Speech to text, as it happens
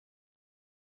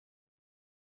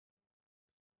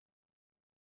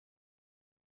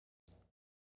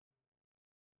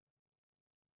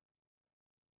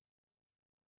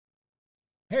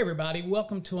Hey everybody,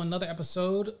 welcome to another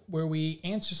episode where we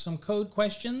answer some code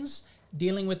questions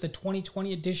dealing with the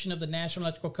 2020 edition of the National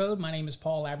Electrical Code. My name is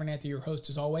Paul Abernathy, your host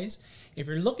as always. If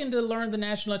you're looking to learn the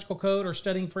National Electrical Code or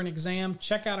studying for an exam,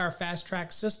 check out our Fast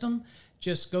Track system.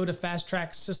 Just go to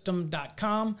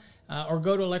fasttracksystem.com or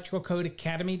go to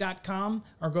electricalcodeacademy.com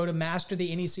or go to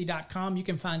masterthenec.com. You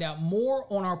can find out more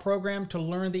on our program to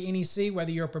learn the NEC,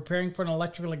 whether you're preparing for an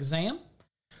electrical exam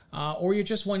or you're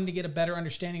just wanting to get a better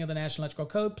understanding of the National Electrical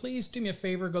Code. Please do me a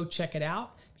favor, go check it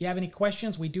out. If you have any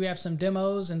questions, we do have some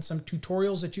demos and some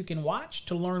tutorials that you can watch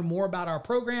to learn more about our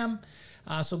program.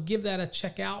 So give that a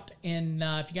check out. And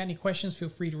if you got any questions, feel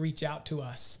free to reach out to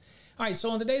us. All right,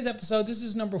 so on today's episode, this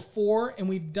is number 4, and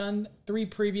we've done 3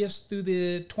 previous through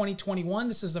the 2021.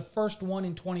 This is the first one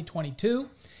in 2022.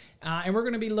 And we're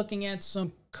going to be looking at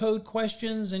some code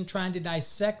questions and trying to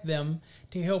dissect them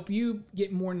to help you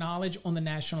get more knowledge on the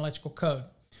National Electrical Code.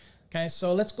 Okay,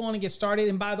 so let's go on and get started.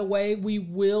 And by the way, we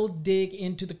will dig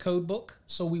into the code book.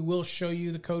 So we will show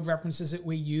you the code references that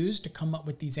we use to come up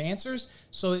with these answers.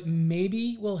 So it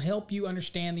maybe will help you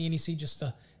understand the NEC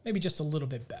maybe just a little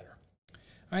bit better.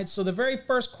 All right, so the very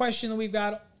first question that we've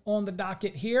got on the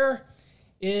docket here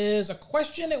is a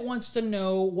question that wants to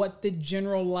know what the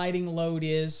general lighting load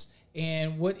is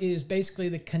and what is basically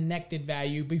the connected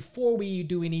value before we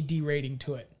do any derating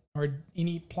to it or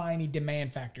apply any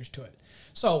demand factors to it.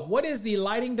 So what is the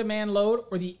lighting demand load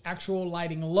or the actual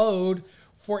lighting load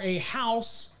for a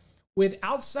house with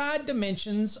outside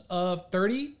dimensions of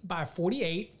 30 by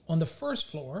 48 on the first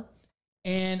floor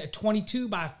and 22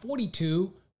 by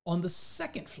 42 on the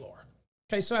second floor?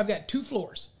 Okay, so I've got 2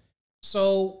 floors.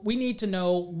 So we need to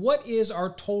know what is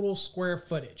our total square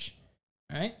footage.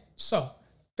 All right, so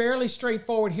fairly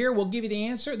straightforward here. We'll give you the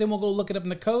answer, then we'll go look it up in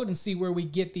the code and see where we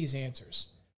get these answers.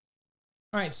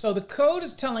 All right, so the code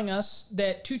is telling us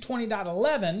that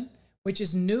 220.11, which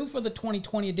is new for the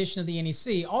 2020 edition of the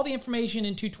NEC, all the information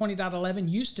in 220.11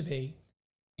 used to be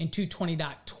in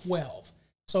 220.12.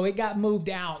 So it got moved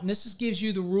out, and this just gives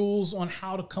you the rules on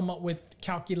how to come up with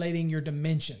calculating your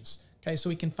dimensions. Okay, so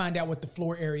we can find out what the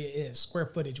floor area is, square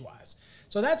footage wise.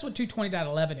 So that's what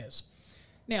 220.11 is.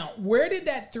 Now, where did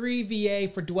that 3 VA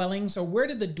for dwellings, or where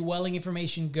did the dwelling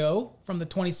information go from the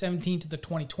 2017 to the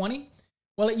 2020?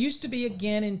 Well, it used to be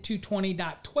again in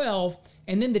 220.12,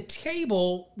 and then the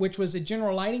table, which was a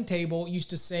general lighting table,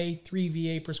 used to say 3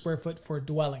 VA per square foot for a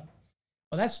dwelling.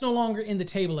 Well, that's no longer in the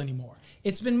table anymore.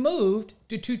 It's been moved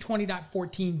to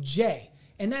 220.14J,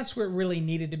 and that's where it really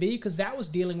needed to be because that was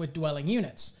dealing with dwelling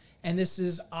units. And this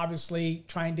is obviously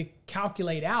trying to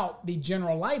calculate out the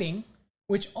general lighting,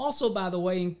 which also, by the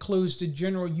way, includes the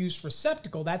general use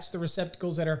receptacle. That's the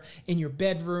receptacles that are in your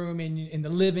bedroom, in the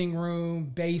living room,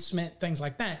 basement, things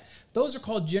like that. Those are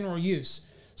called general use.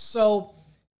 So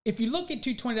if you look at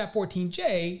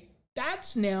 220.14J,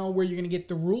 that's now where you're going to get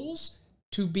the rules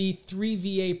to be 3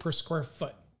 VA per square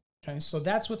foot. Okay, so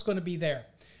that's what's going to be there.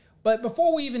 But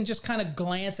before we even just kind of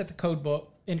glance at the code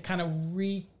book and kind of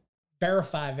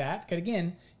verify that, because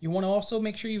again, you want to also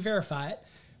make sure you verify it.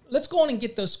 Let's go on and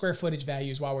get those square footage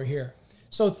values while we're here.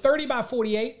 So 30 by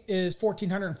 48 is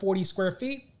 1,440 square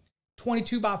feet.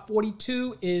 22 by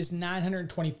 42 is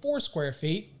 924 square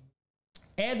feet.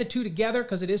 Add the 2 together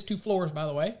because it is 2 floors, by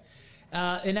the way.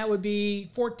 And that would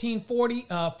be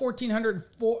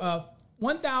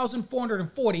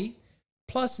 1,440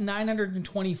 plus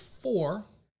 924.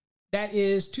 That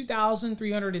is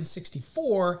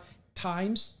 2,364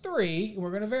 times 3.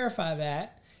 We're going to verify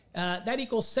that. That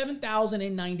equals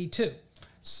 7,092.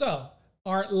 So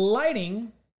our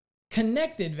lighting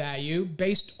connected value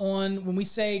based on when we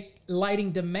say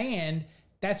lighting demand,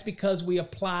 that's because we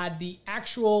applied the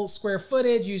actual square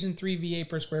footage using 3 VA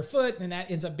per square foot, and that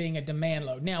ends up being a demand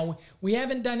load. Now, we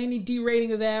haven't done any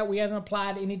derating of that. We haven't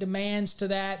applied any demands to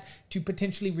that to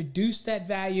potentially reduce that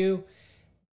value.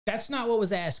 That's not what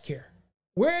was asked here.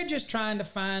 We're just trying to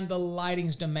find the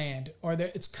lighting's demand, or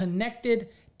its connected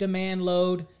demand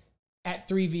load at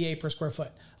 3 VA per square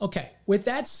foot. Okay, with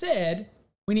that said,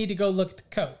 we need to go look at the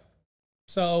code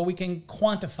so we can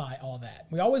quantify all that.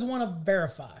 We always want to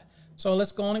verify. So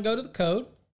let's go on and go to the code.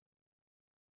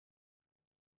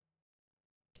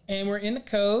 And we're in the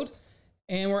code,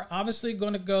 and we're obviously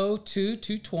going to go to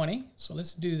 220. So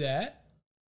let's do that.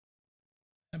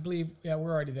 I believe, yeah,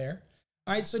 we're already there.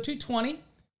 All right, so 220.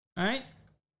 All right.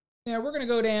 Now we're going to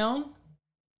go down.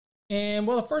 And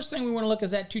well, the first thing we want to look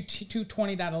is at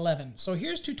 220.11. So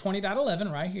here's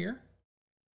 220.11 right here.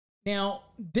 Now,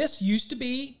 this used to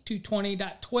be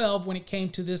 220.12 when it came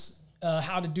to this,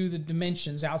 how to do the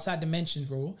dimensions, outside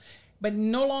dimensions rule, but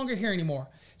no longer here anymore.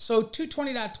 So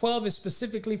 220.12 is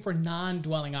specifically for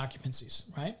non-dwelling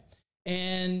occupancies, right?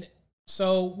 And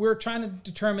so we're trying to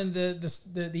determine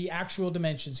the actual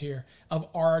dimensions here of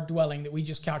our dwelling that we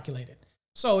just calculated.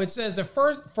 So it says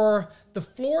for the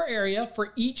floor area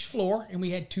for each floor, and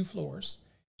we had 2 floors,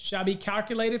 shall be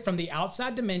calculated from the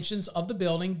outside dimensions of the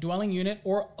building, dwelling unit,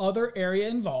 or other area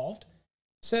involved.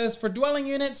 It says for dwelling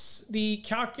units, the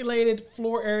calculated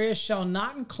floor area shall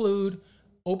not include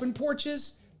open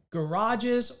porches,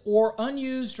 garages, or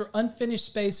unused or unfinished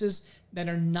spaces that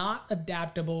are not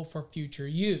adaptable for future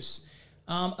use.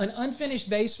 An unfinished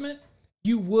basement,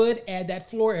 you would add that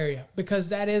floor area because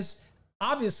that is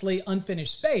obviously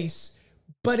unfinished space,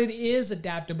 but it is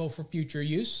adaptable for future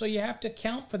use. So you have to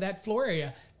account for that floor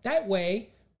area. That way,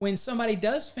 when somebody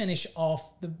does finish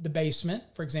off the basement,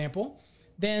 for example,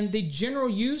 then the general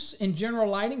use and general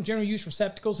lighting, general use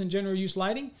receptacles and general use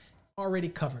lighting already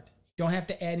covered. You don't have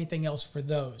to add anything else for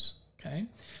those, okay?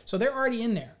 So they're already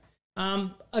in there.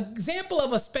 Example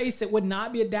of a space that would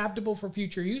not be adaptable for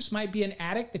future use might be an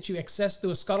attic that you access through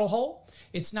a scuttle hole.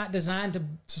 It's not designed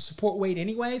to support weight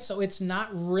anyway, so it's not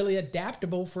really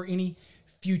adaptable for any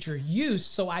future use,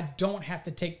 so I don't have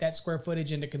to take that square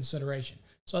footage into consideration.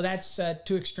 So that's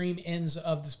 2 extreme ends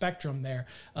of the spectrum there.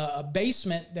 A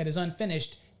basement that is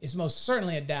unfinished is most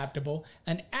certainly adaptable.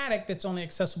 An attic that's only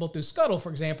accessible through scuttle, for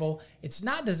example, it's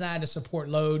not designed to support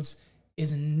loads,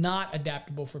 is not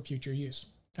adaptable for future use.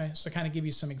 Okay, so kind of give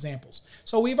you some examples.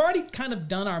 So we've already kind of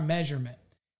done our measurement.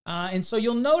 And so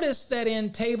you'll notice that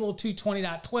in table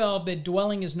 220.12, the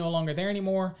dwelling is no longer there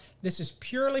anymore. This is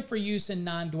purely for use in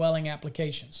non-dwelling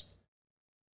applications.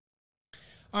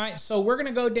 All right, so we're going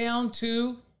to go down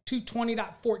to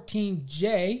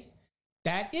 220.14J.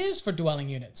 That is for dwelling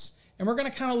units. And we're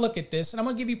going to kind of look at this, and I'm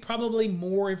going to give you probably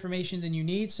more information than you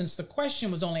need since the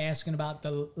question was only asking about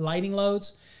the lighting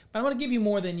loads, but I'm going to give you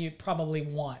more than you probably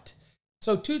want.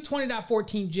 So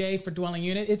 220.14J for dwelling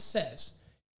unit, it says,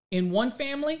 in 1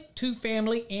 family, 2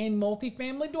 family, and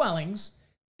multifamily dwellings,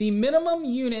 the minimum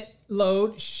unit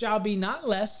load shall be not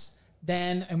less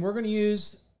than, and we're going to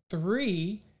use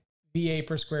 3 VA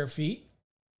per square feet.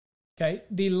 Okay,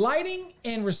 the lighting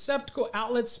and receptacle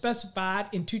outlets specified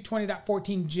in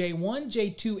 220.14J1,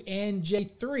 J2, and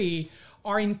J3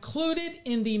 are included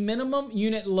in the minimum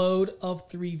unit load of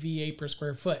 3 VA per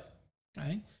square foot.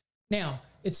 Okay, now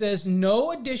it says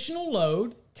no additional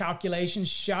load calculations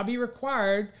shall be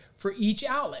required for each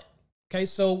outlet. Okay,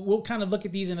 so we'll kind of look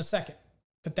at these in a second,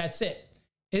 but that's it.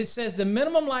 It says the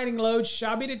minimum lighting load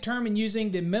shall be determined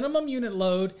using the minimum unit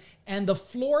load and the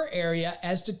floor area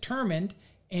as determined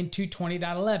in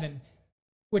 220.11,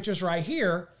 which is right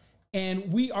here.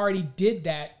 And we already did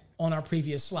that on our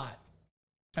previous slide.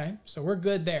 Okay, so we're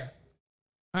good there.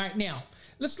 All right, now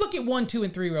let's look at 1, 2,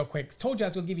 and 3 real quick. I told you I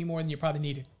was going to give you more than you probably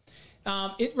needed.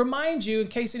 It reminds you, in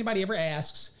case anybody ever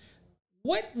asks,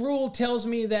 what rule tells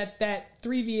me that that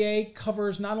 3VA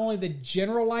covers not only the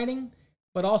general lighting,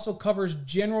 but also covers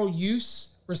general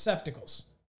use receptacles,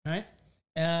 all right?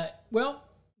 Well,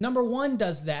 number 1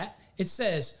 does that. It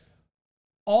says,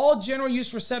 all general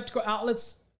use receptacle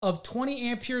outlets of 20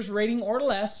 amperes rating or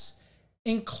less,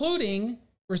 including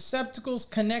receptacles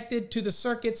connected to the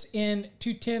circuits in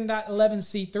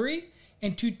 210.11C3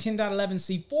 and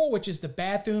 210.11C4, which is the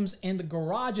bathrooms and the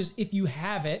garages if you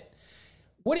have it.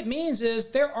 What it means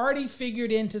is they're already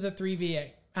figured into the 3VA.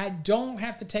 I don't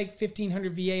have to take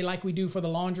 1500 VA like we do for the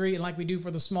laundry and like we do for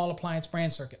the small appliance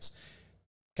brand circuits.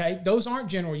 Okay, those aren't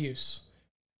general use.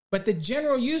 But the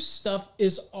general use stuff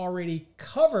is already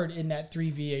covered in that 3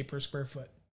 VA per square foot.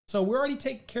 So we're already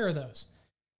taking care of those.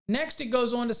 Next, it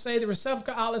goes on to say the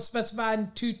receptacle outlets specified in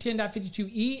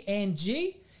 210.52E and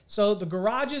G. So the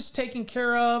garage is taken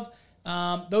care of.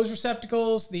 Those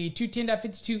receptacles, the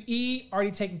 210.52E,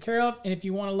 already taken care of. And if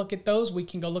you want to look at those, we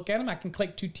can go look at them. I can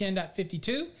click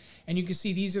 210.52, and you can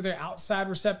see these are their outside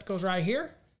receptacles right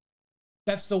here.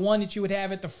 That's the one that you would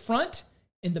have at the front,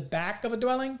 in the back of a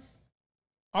dwelling.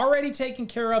 Already taken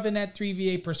care of in that 3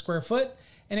 VA per square foot.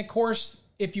 And of course,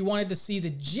 if you wanted to see the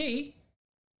G,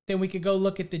 then we could go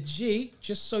look at the G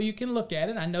just so you can look at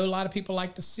it. I know a lot of people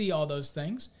like to see all those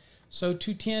things. So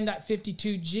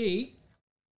 210.52G,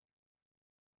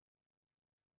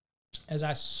 as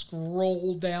I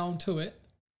scroll down to it,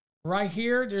 right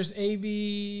here, there's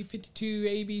AV 52,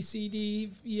 A, B, C,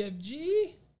 D, E, F,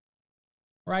 G.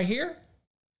 Right here,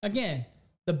 again,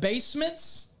 the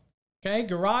basements, okay,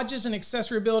 garages and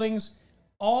accessory buildings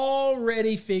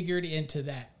already figured into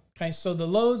that. Okay, so the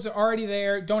loads are already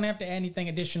there. Don't have to add anything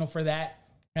additional for that.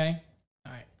 Okay,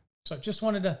 all right. So just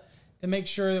wanted to make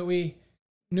sure that we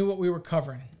knew what we were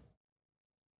covering.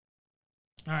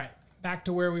 All right, back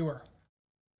to where we were.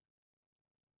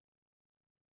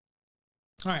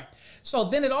 All right. So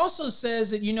then it also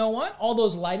says that, you know what? All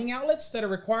those lighting outlets that are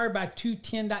required by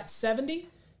 210.70,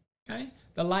 okay?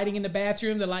 The lighting in the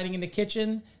bathroom, the lighting in the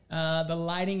kitchen, the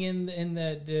lighting in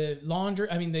the laundry,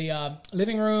 the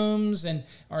living rooms, and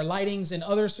our lightings in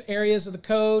other areas of the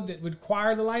code that would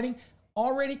require the lighting,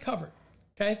 already covered,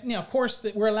 okay? Now, of course,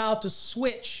 that we're allowed to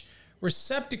switch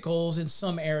receptacles in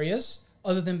some areas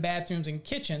other than bathrooms and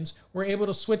kitchens. We're able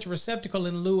to switch a receptacle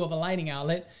in lieu of a lighting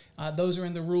outlet. Those are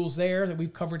in the rules there that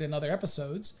we've covered in other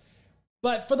episodes.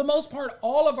 But for the most part,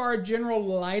 all of our general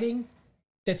lighting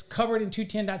that's covered in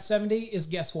 210.70 is,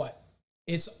 guess what?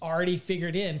 It's already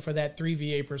figured in for that 3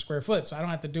 VA per square foot. So I don't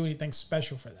have to do anything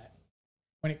special for that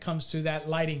when it comes to that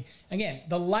lighting. Again,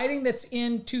 the lighting that's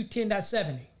in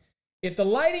 210.70. If the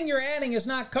lighting you're adding is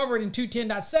not covered in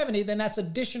 210.70, then that's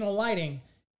additional lighting.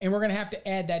 And we're going to have to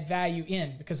add that value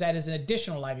in because that is an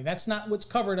additional lighting. That's not what's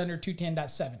covered under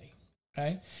 210.70.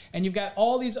 Okay. And you've got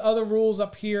all these other rules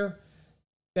up here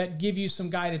that give you some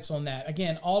guidance on that.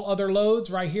 Again, all other loads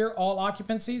right here, all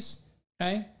occupancies.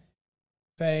 Okay.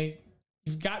 Say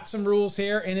you've got some rules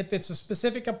here. And if it's a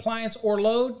specific appliance or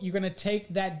load, you're going to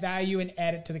take that value and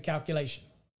add it to the calculation.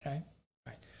 Okay. All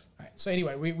right. All right. So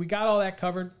anyway, we got all that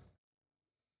covered.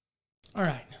 All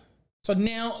right. So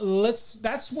now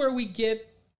that's where we get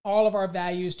all of our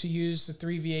values to use the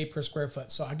 3 VA per square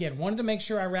foot. So again, wanted to make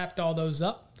sure I wrapped all those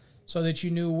up so that you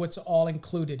knew what's all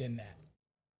included in that.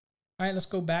 All right, let's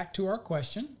go back to our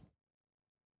question.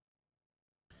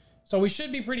 So we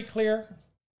should be pretty clear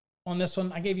on this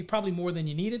one. I gave you probably more than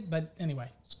you needed, but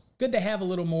anyway, it's good to have a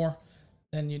little more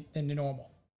than the normal.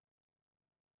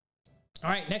 All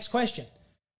right, next question.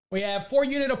 We have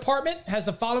 4-unit apartment, has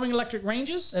the following electric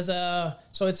ranges. So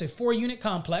it's a 4-unit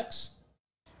complex.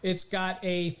 It's got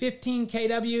a 15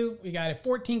 kW, we got a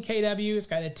 14 kW, it's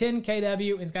got a 10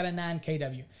 kW, it's got a 9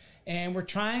 kW. And we're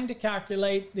trying to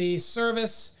calculate the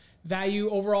service value,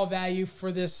 overall value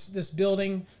for this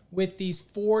building with these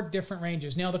 4 different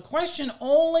ranges. Now, the question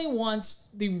only wants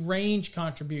the range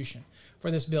contribution for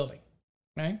this building,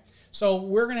 okay? So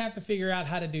we're gonna have to figure out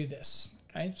how to do this,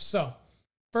 okay? So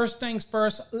first things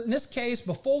first, in this case,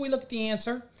 before we look at the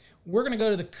answer, we're gonna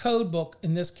go to the code book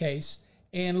in this case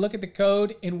and look at the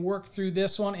code and work through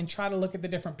this one and try to look at the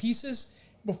different pieces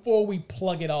before we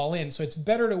plug it all in. So it's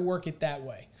better to work it that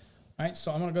way. All right,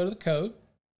 so I'm gonna go to the code.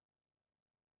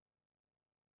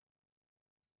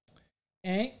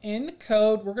 And in the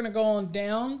code, we're gonna go on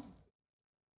down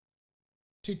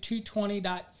to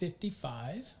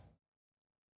 220.55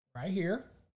 right here.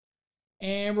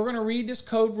 And we're gonna read this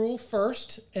code rule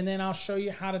first, and then I'll show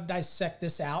you how to dissect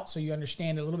this out so you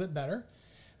understand it a little bit better.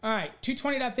 All right,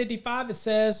 220.55, it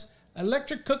says,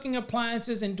 electric cooking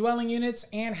appliances in dwelling units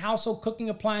and household cooking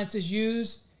appliances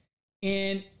used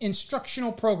in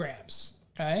instructional programs,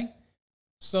 okay?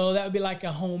 So that would be like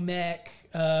a home ec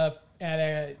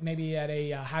maybe at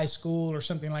a high school or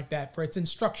something like that for its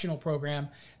instructional program.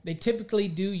 They typically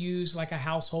do use like a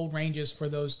household ranges for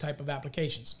those type of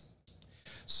applications.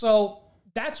 So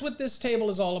that's what this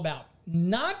table is all about.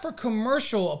 Not for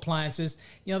commercial appliances,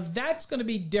 you know, that's going to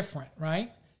be different,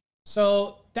 right?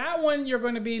 So that one you're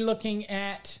going to be looking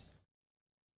at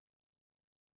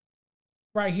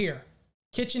right here,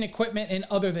 kitchen equipment and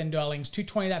other than dwellings,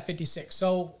 220.56.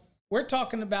 So we're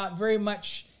talking about very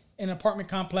much an apartment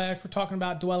complex. We're talking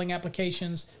about dwelling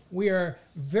applications. We are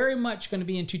very much going to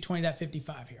be in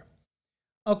 220.55 here.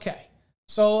 Okay.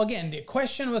 So again, the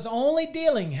question was only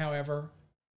dealing, however,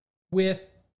 with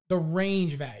the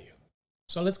range value.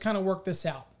 So let's kind of work this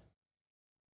out.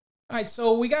 All right,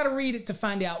 so we got to read it to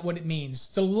find out what it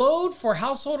means. The load for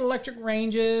household electric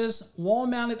ranges,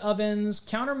 wall-mounted ovens,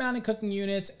 counter-mounted cooking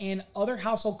units, and other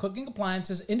household cooking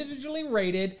appliances individually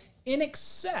rated in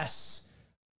excess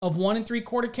of 1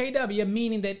 3/4 kW,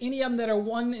 meaning that any of them that are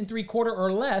 1 3/4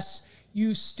 or less,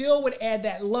 you still would add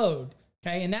that load,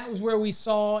 okay? And that was where we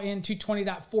saw in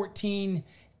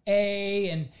 220.14a,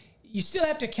 and you still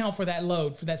have to account for that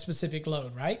load, for that specific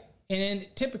load, right? And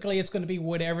typically it's going to be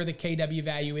whatever the kW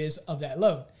value is of that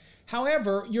load.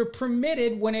 However, you're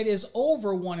permitted when it is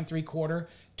over 1 3/4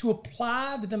 to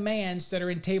apply the demands that are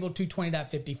in table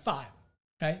 220.55.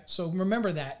 Okay, so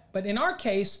remember that. But in our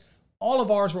case, all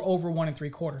of ours were over 1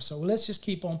 3/4. So let's just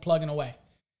keep on plugging away.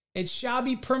 It shall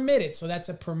be permitted. So that's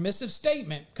a permissive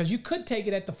statement because you could take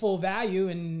it at the full value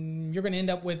and you're going to end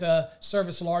up with a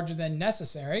service larger than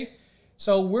necessary.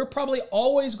 So we're probably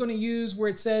always going to use where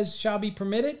it says shall be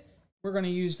permitted. We're going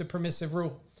to use the permissive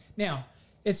rule. Now,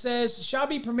 it says shall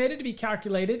be permitted to be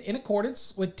calculated in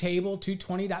accordance with table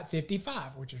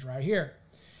 220.55, which is right here.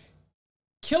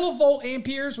 Kilovolt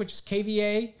amperes, which is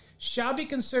kVA, shall be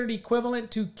considered equivalent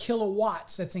to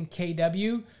kilowatts, that's in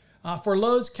kW, for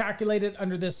loads calculated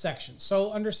under this section.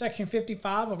 So under section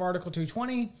 55 of Article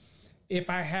 220, if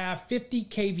I have 50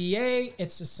 kVA,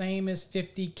 it's the same as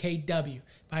 50 kW. If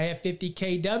I have 50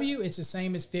 kW, it's the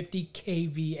same as 50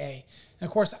 kVA. And of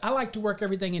course, I like to work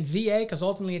everything in VA because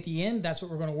ultimately at the end, that's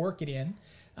what we're going to work it in.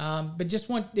 But just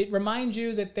it reminds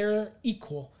you that they're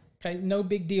equal. Okay, no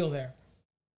big deal there.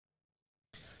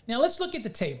 Now let's look at the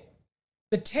table.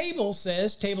 The table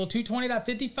says, Table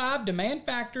 220.55, demand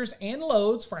factors and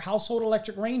loads for household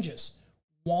electric ranges,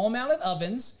 wall-mounted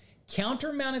ovens,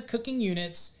 counter-mounted cooking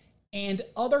units, and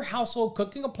other household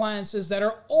cooking appliances that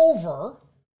are over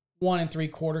 1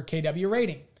 3/4 kW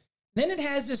rating. Then it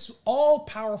has this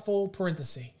all-powerful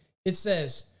parenthesis. It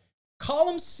says,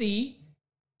 column C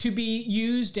to be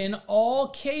used in all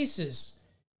cases,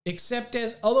 except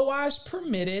as otherwise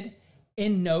permitted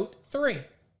in note 3.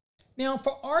 Now,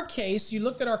 for our case, you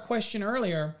looked at our question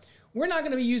earlier, we're not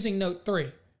going to be using note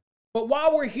 3. But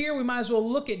while we're here, we might as well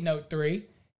look at note 3.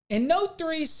 And note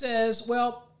 3 says,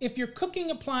 well, if your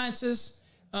cooking appliances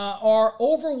are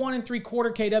over 1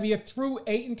 3/4 kW through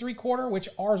 8 3/4, which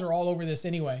ours are all over this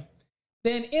anyway,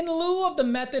 then in lieu of the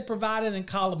method provided in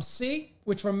column C,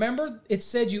 which remember, it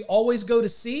said you always go to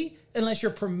C unless you're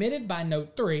permitted by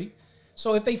note 3.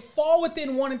 So if they fall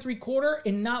within 1 3/4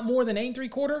 and not more than 8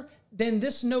 3/4, then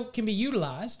this note can be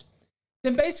utilized.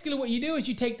 Then basically what you do is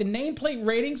you take the nameplate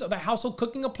ratings of the household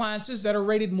cooking appliances that are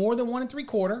rated more than 1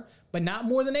 3/4, but not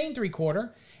more than 8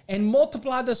 3/4, and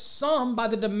multiply the sum by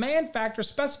the demand factor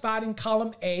specified in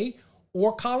column A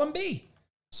or column B.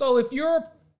 So if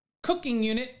your cooking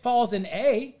unit falls in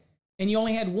A and you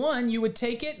only had 1, you would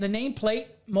take it, the nameplate,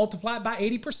 multiply it by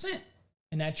 80%,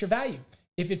 and that's your value.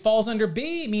 If it falls under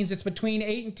B, it means it's between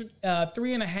 8 and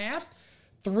 3.5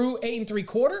 through 8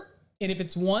 3/4. And if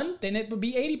it's 1, then it would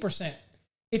be 80%.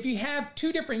 If you have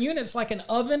two different units like an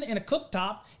oven and a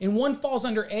cooktop, and one falls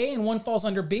under A and one falls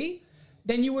under B,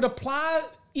 then you would apply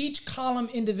each column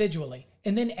individually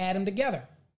and then add them together.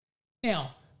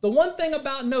 Now, the one thing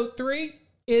about note 3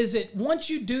 is that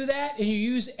once you do that and you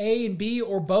use A and B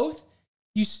or both,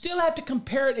 you still have to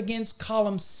compare it against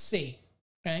column C,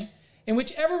 okay? And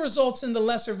whichever results in the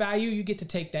lesser value, you get to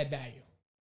take that value,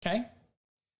 okay?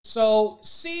 So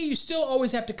C, you still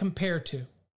always have to compare to,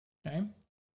 okay?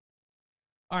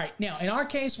 All right, now in our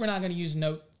case, we're not going to use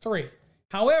note 3.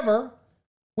 However,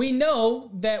 we know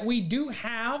that we do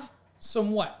have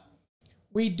some what?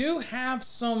 We do have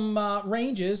some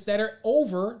ranges that are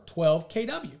over 12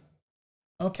 kW.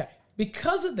 Okay,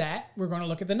 because of that, we're going to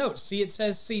look at the notes. See, it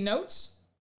says C notes.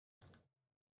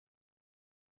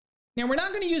 Now, we're not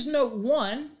going to use note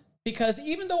 1 because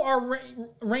even though our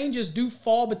ranges do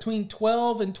fall between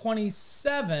 12 and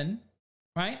 27,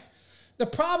 right? The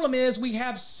problem is we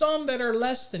have some that are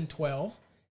less than 12,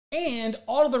 and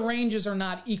all of the ranges are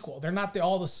not equal. They're not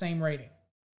all the same rating,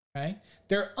 okay?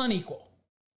 They're unequal.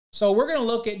 So we're going to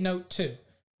look at note 2.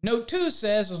 Note 2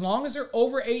 says as long as they're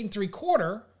over 8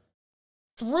 3/4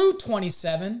 through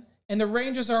 27, and the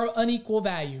ranges are unequal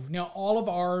value. Now, all of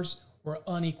ours were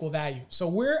unequal value. So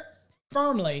we're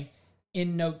firmly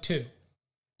in note 2.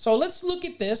 So let's look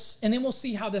at this, and then we'll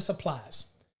see how this applies.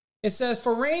 It says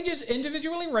for ranges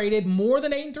individually rated more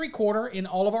than 8 3/4, and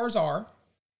all of ours are,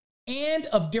 and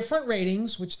of different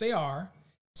ratings, which they are,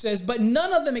 it says, but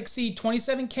none of them exceed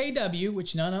 27 kW,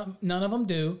 which none of them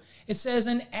do. It says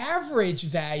an average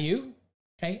value,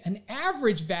 okay, an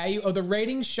average value of the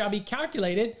ratings shall be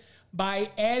calculated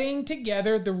by adding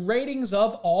together the ratings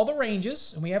of all the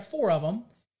ranges, and we have 4 of them,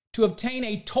 to obtain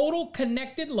a total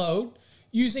connected load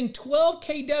using 12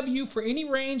 kW for any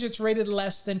range that's rated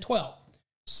less than 12.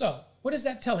 So, what is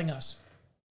that telling us?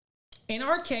 In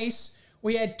our case,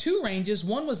 we had 2 ranges.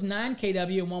 One was 9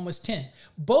 kW and one was 10,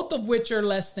 both of which are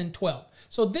less than 12.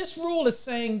 So this rule is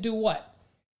saying do what?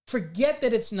 Forget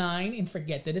that it's 9 and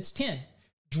forget that it's 10.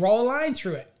 Draw a line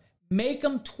through it. Make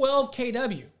them 12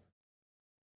 kW.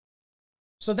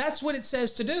 So that's what it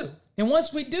says to do. And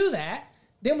once we do that,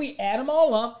 then we add them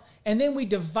all up, and then we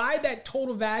divide that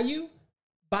total value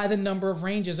by the number of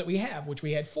ranges that we have, which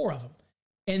we had 4 of them.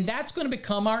 And that's going to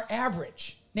become our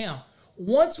average. Now,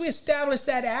 once we establish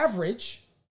that average,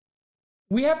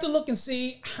 we have to look and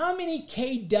see how many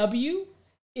kW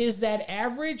is that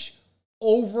average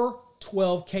over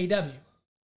 12 kW.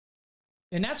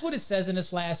 And that's what it says in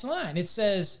this last line. It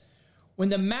says when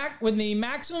the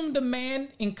maximum demand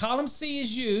in column C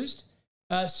is used,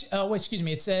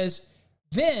 it says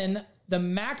then the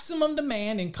maximum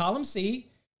demand in column C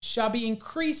shall be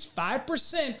increased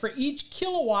 5% for each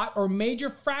kilowatt or major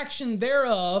fraction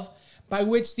thereof by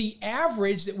which the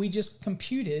average that we just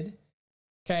computed,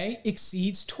 okay,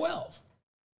 exceeds 12.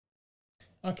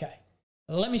 Okay,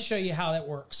 Let me show you how that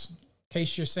works. In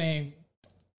case you're saying,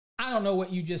 I don't know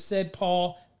what you just said,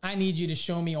 Paul. I need you to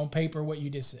show me on paper what you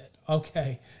just said.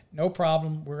 Okay, no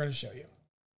problem. We're going to show you.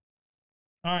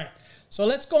 All right, so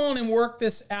let's go on and work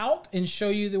this out and show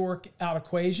you the workout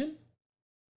equation.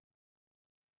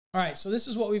 All right, so this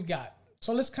is what we've got.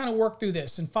 So let's kind of work through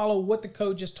this and follow what the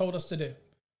code just told us to do.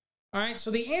 All right,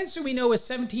 so the answer we know is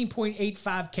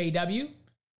 17.85 kW.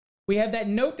 We have that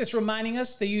note that's reminding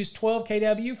us to use 12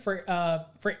 kW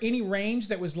for any range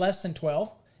that was less than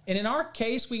 12. And in our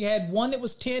case, we had one that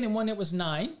was 10 and one that was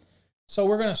 9. So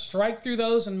we're going to strike through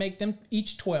those and make them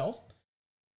each 12.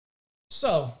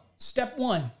 So step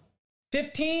 1,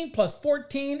 15 plus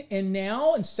 14. And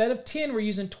now instead of 10, we're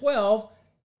using 12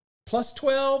 plus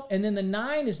 12. And then the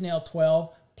 9 is now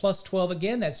 12 plus 12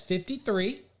 again. That's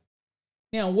 53.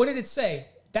 Now, what did it say?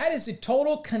 That is the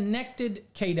total connected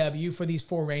kW for these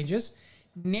 4 ranges.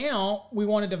 Now we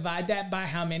want to divide that by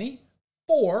how many?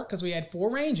 4, because we had 4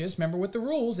 ranges. Remember what the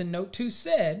rules in note 2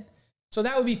 said. So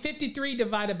that would be 53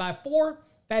 divided by 4.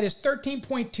 That is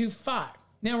 13.25.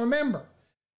 Now remember,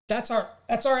 that's our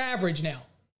average now.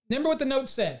 Remember what the note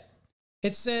said.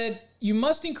 It said you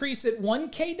must increase it 1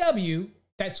 kW.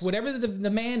 That's whatever the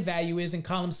demand value is in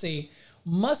column C.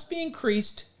 Must be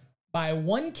increased by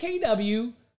 1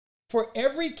 kW for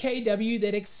every kW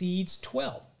that exceeds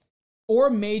 12, or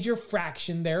major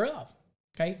fraction thereof.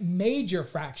 Okay, major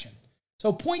fraction.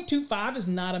 So 0.25 is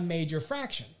not a major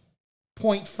fraction.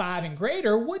 0.5 and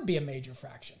greater would be a major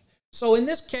fraction. So in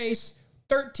this case,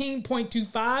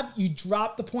 13.25, you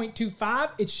drop the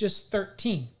 0.25, it's just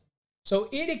 13. So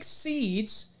it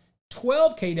exceeds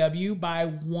 12 kW by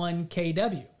 1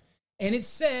 kW. And it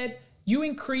said you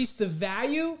increase the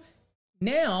value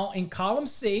now in column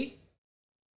C,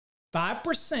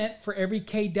 5% for every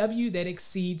kW that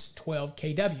exceeds 12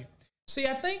 kW. See,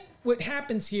 I think what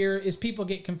happens here is people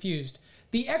get confused.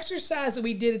 The exercise that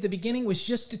we did at the beginning was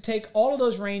just to take all of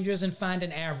those ranges and find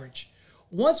an average.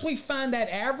 Once we find that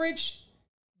average,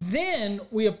 then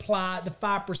we apply the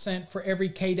 5% for every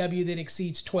kW that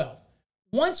exceeds 12.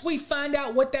 Once we find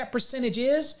out what that percentage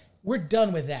is, we're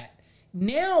done with that.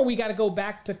 Now we got to go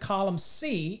back to column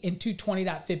C in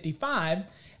 220.55,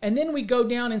 and then we go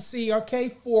down and see, okay,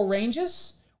 4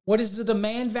 ranges. What is the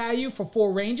demand value for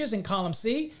 4 ranges in column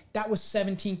C? That was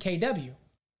 17 kW.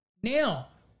 Now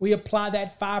we apply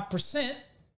that 5%,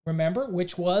 remember,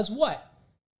 which was what?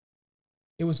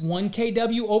 It was 1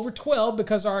 kW over 12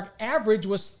 because our average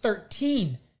was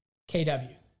 13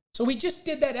 kW. So we just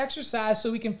did that exercise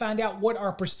so we can find out what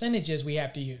our percentages we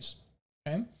have to use.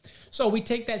 Okay? So we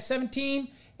take that 17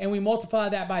 and we multiply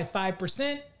that by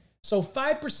 5%. So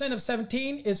 5% of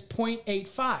 17 is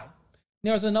 0.85. Now,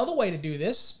 there's another way to do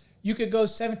this. You could go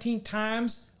 17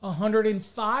 times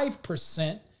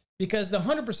 105% because the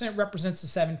 100% represents the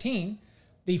 17.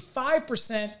 The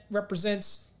 5%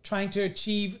 represents trying to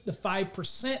achieve the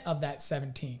 5% of that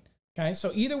 17. Okay,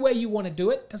 so either way you want to do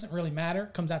it, doesn't really matter.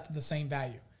 It comes out to the same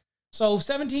value. So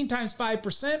 17 times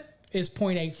 5% is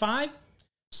 0.85.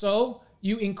 So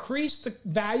you increase the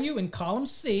value in column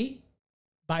C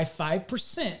by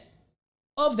 5%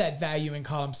 of that value in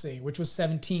column C, which was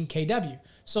 17 kW.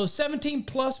 So 17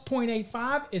 plus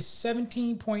 0.85 is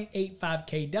 17.85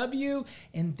 kW,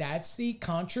 and that's the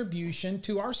contribution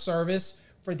to our service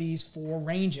for these 4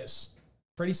 ranges.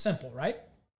 Pretty simple, right?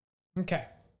 Okay,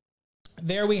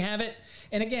 there we have it.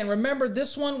 And again, remember,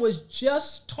 this one was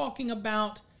just talking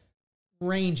about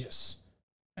ranges,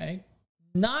 okay?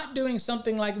 Not doing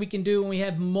something like we can do when we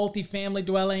have multifamily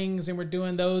dwellings and we're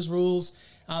doing those rules.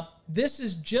 This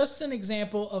is just an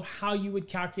example of how you would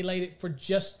calculate it for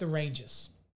just the ranges,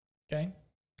 okay?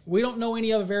 We don't know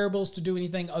any other variables to do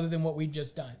anything other than what we've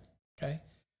just done, okay?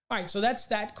 All right, so that's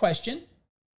that question.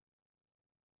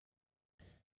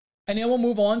 And then we'll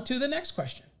move on to the next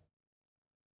question.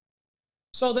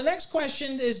 So the next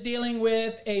question is dealing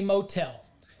with a motel.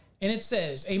 And it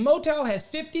says, a motel has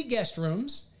 50 guest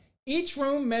rooms. Each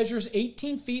room measures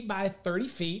 18 feet by 30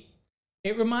 feet.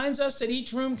 It reminds us that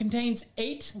each room contains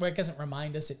 8, well, it doesn't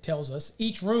remind us, it tells us.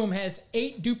 Each room has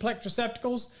 8 duplex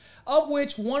receptacles, of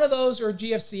which one of those are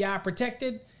GFCI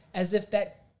protected, as if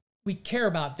that we care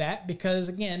about that, because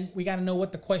again, we got to know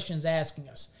what the question's asking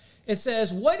us. It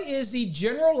says, what is the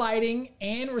general lighting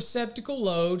and receptacle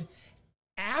load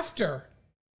after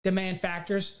demand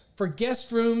factors for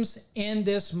guest rooms in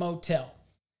this motel?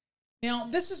 Now,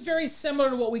 this is very similar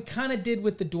to what we kind of did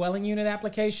with the dwelling unit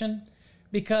application,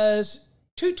 because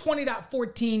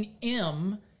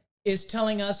 220.14m is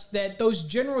telling us that those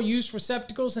general use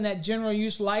receptacles and that general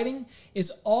use lighting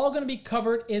is all going to be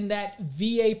covered in that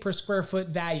VA per square foot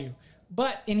value.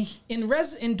 But in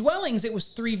dwellings, it was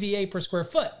 3 VA per square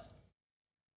foot.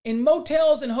 In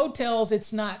motels and hotels,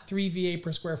 it's not 3 VA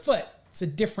per square foot. It's a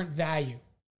different value,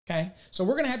 okay? So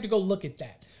we're gonna have to go look at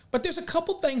that. But there's a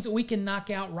couple things that we can knock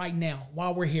out right now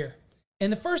while we're here.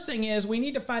 And the first thing is we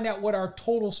need to find out what our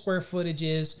total square footage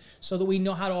is so that we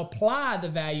know how to apply the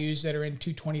values that are in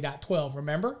 220.12,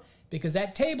 remember? Because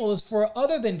that table is for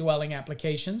other than dwelling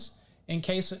applications in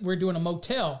case we're doing a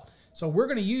motel. So we're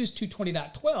gonna use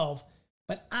 220.12,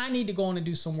 but I need to go on and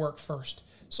do some work first.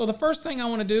 So the first thing I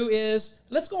wanna do is,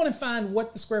 let's go on and find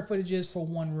what the square footage is for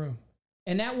one room.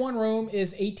 And that one room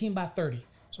is 18 by 30.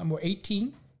 So I'm going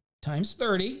 18 times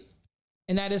 30,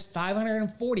 and that is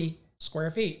 540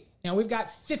 square feet. Now we've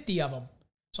got 50 of them.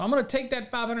 So I'm gonna take that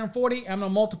 540, I'm gonna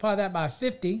multiply that by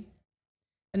 50,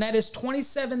 and that is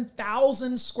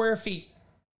 27,000 square feet.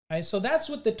 Right, so that's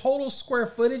what the total square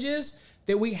footage is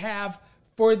that we have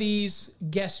for these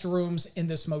guest rooms in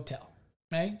this motel.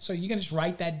 Okay, so you can just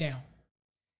write that down.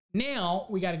 Now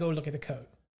we got to go look at the code.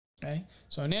 Okay,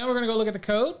 so now we're going to go look at the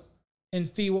code and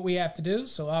see what we have to do.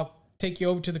 So I'll take you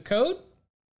over to the code.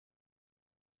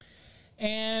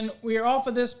 And we are off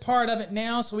of this part of it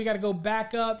now, so we got to go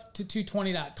back up to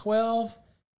 220.12.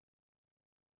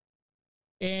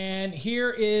 And here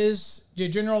is your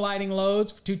general lighting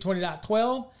loads for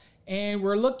 220.12. And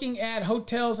we're looking at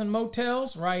hotels and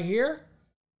motels right here.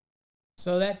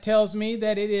 So that tells me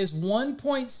that it is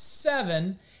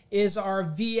 1.7 is our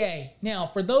VA. Now,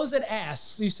 for those that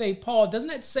ask, you say, Paul, doesn't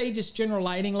that say just general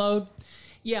lighting load?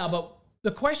 Yeah, but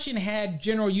the question had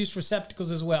general use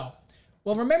receptacles as well.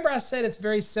 Well, remember I said it's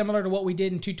very similar to what we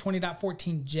did in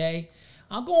 220.14J.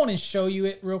 I'll go on and show you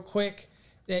it real quick.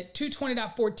 That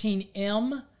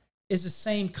 220.14M is the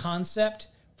same concept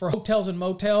for hotels and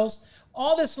motels.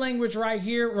 All this language right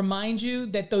here reminds you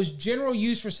that those general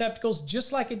use receptacles,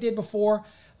 just like it did before,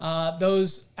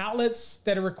 those outlets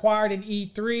that are required in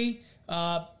E3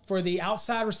 for the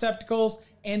outside receptacles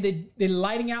and the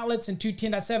lighting outlets in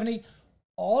 210.70,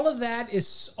 all of that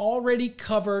is already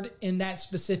covered in that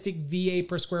specific VA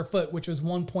per square foot, which was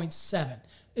 1.7.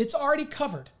 It's already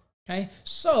covered. Okay,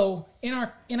 so in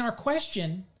our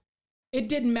question, it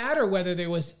didn't matter whether there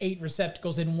was 8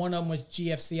 receptacles and one of them was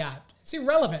GFCI. It's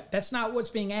irrelevant. That's not what's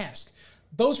being asked.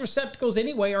 Those receptacles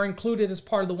anyway are included as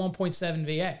part of the 1.7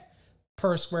 VA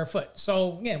per square foot.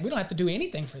 So again, we don't have to do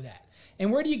anything for that.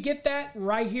 And where do you get that?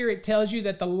 Right here, it tells you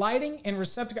that the lighting and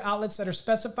receptacle outlets that are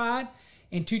specified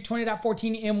in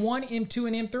 220.14 M1, M2,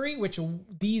 and M3, which are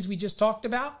these we just talked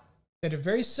about, that are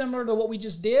very similar to what we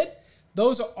just did,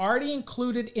 those are already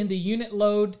included in the unit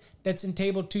load that's in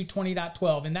table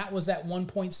 220.12, and that was that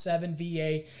 1.7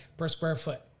 VA per square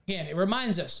foot. Again, it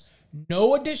reminds us,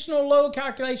 no additional load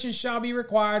calculations shall be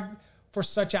required for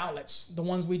such outlets, the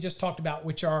ones we just talked about,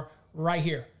 which are right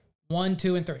here, 1,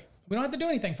 2, and 3. We don't have to do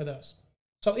anything for those.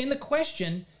 So in the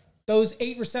question, those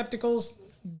 8 receptacles,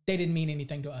 they didn't mean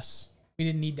anything to us. We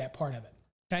didn't need that part of it,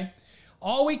 okay?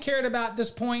 All we cared about at this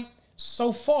point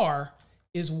so far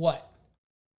is what?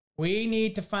 We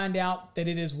need to find out that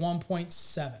it is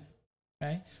 1.7,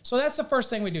 okay? So that's the first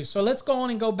thing we do. So let's go on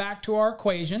and go back to our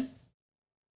equation,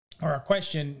 or our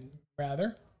question,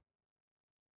 rather.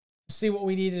 See what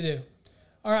we need to do.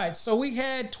 All right, so we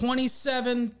had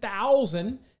 27,000,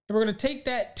 and we're going to take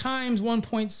that times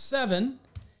 1.7,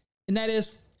 and that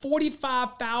is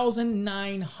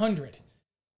 45,900.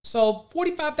 So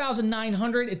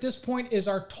 45,900 at this point is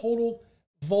our total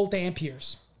volt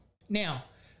amperes. Now,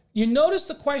 you notice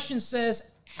the question says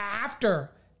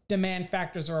after demand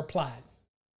factors are applied.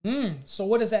 So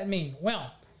what does that mean?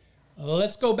 Well,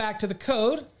 let's go back to the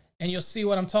code and you'll see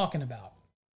what I'm talking about.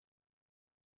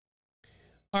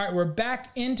 All right, we're back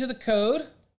into the code.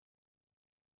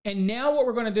 And now what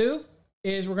we're going to do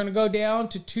is we're going to go down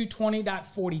to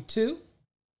 220.42.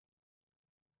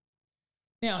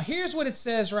 Now, here's what it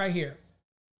says right here.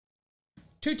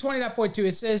 220.42,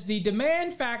 it says the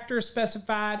demand factor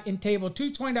specified in table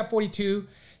 220.42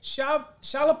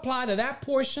 shall apply to that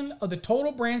portion of the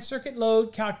total branch circuit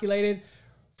load calculated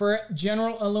for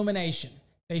general illumination.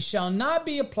 They shall not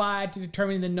be applied to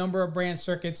determine the number of branch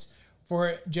circuits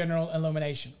for general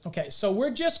illumination. Okay, so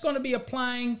we're just going to be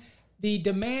applying the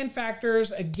demand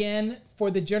factors again for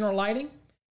the general lighting.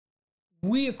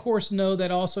 We, of course, know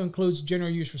that also includes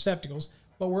general use receptacles,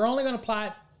 but we're only going to apply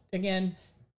it, again,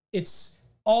 it's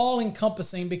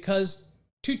all-encompassing because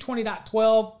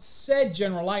 220.12 said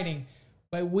general lighting,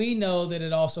 but we know that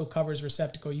it also covers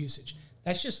receptacle usage.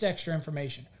 That's just extra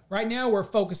information. Right now, we're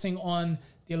focusing on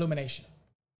the illumination,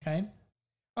 okay?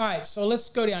 All right, so let's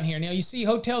go down here. Now, you see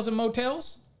hotels and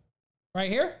motels right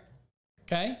here,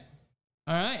 okay?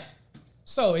 All right,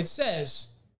 so it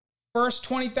says first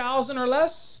 20,000 or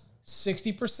less,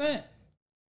 60%.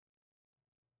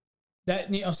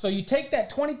 That, so you take that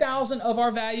 20,000 of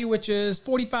our value, which is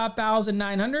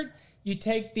 45,900. You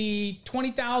take the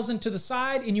 20,000 to the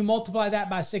side and you multiply that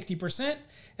by 60%.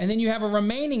 And then you have a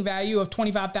remaining value of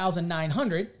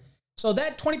 25,900. So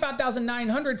that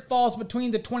 25,900 falls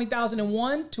between the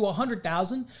 20,001 to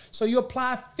 100,000. So you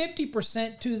apply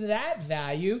 50% to that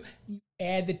value,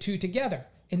 add the two together.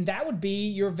 And that would be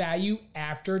your value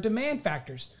after demand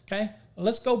factors. Okay,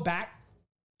 let's go back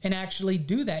and actually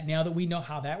do that now that we know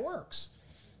how that works.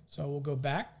 So we'll go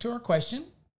back to our question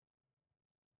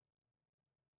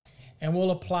and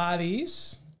we'll apply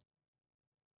these.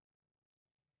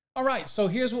 All right, so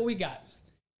here's what we got.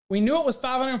 We knew it was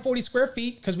 540 square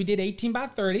feet because we did 18 by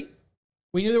 30.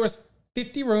 We knew there was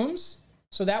 50 rooms,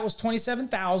 so that was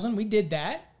 27,000. We did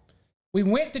that. We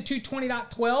went to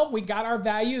 220.12. We got our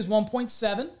value is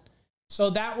 1.7. So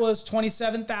that was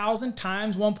 27,000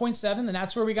 times 1.7, and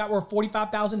that's where we got, we're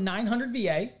 45,900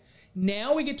 VA.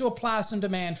 Now we get to apply some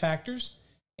demand factors,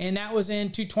 and that was in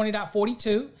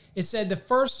 220.42. It said the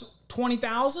first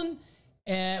 20,000,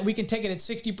 we can take it at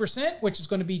 60%, which is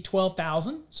going to be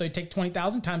 12,000. So you take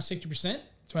 20,000 times 60%,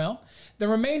 12. The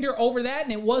remainder over that,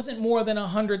 and it wasn't more than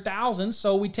 100,000,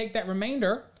 so we take that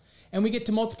remainder, and we get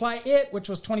to multiply it, which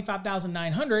was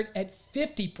 25,900, at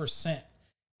 50%.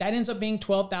 That ends up being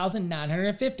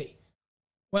 12,950.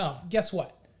 Well, guess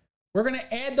what? We're going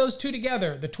to add those two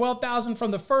together. The 12,000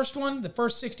 from the first one, the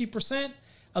first 60%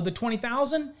 of the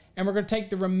 20,000, and we're going to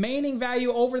take the remaining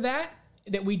value over that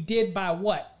we did by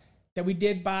what? That we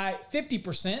did by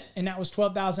 50%, and that was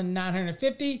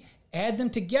 12,950. Add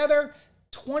them together,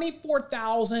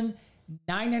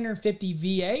 24,950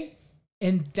 VA,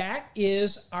 and that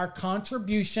is our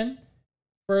contribution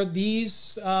for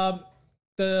these,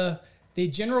 the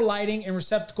general lighting and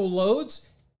receptacle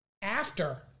loads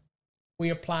after we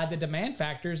applied the demand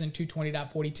factors in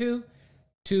 220.42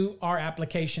 to our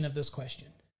application of this question.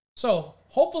 So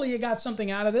hopefully you got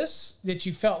something out of this that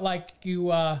you felt like you,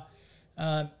 kind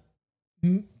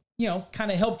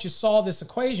of helped you solve this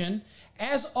equation.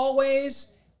 As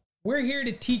always, we're here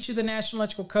to teach you the National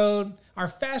Electrical Code. Our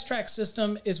Fast Track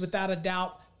system is without a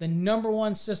doubt the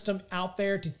 #1 system out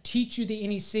there to teach you the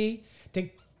NEC.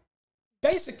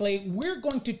 Basically, we're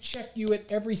going to check you at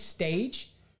every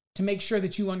stage to make sure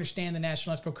that you understand the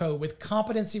National Electrical Code with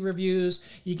competency reviews.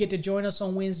 You get to join us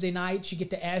on Wednesday nights. You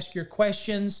get to ask your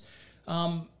questions.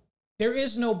 There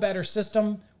is no better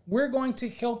system. We're going to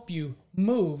help you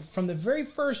move from the very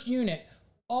first unit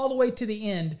all the way to the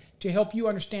end to help you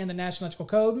understand the National Electrical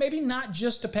Code, maybe not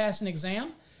just to pass an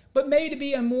exam, but maybe to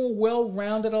be a more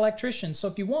well-rounded electrician. So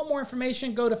if you want more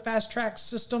information, go to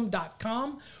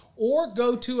fasttracksystem.com or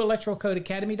go to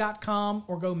electricalcodeacademy.com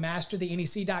or go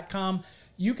masterthenec.com.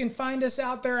 You can find us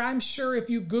out there. I'm sure if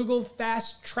you Googled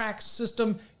Fast Track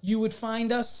System, you would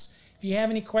find us. If you have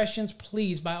any questions,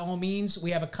 please, by all means,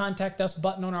 we have a Contact Us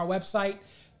button on our website.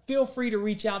 Feel free to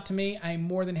reach out to me. I'm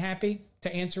more than happy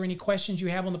to answer any questions you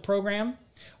have on the program.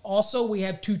 Also, we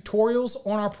have tutorials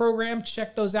on our program.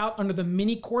 Check those out under the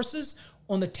mini courses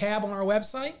on the tab on our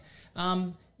website.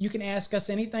 You can ask us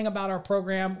anything about our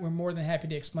program. We're more than happy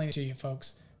to explain it to you,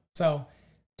 folks. So,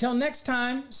 till next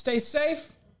time, stay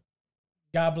safe.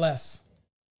 God bless.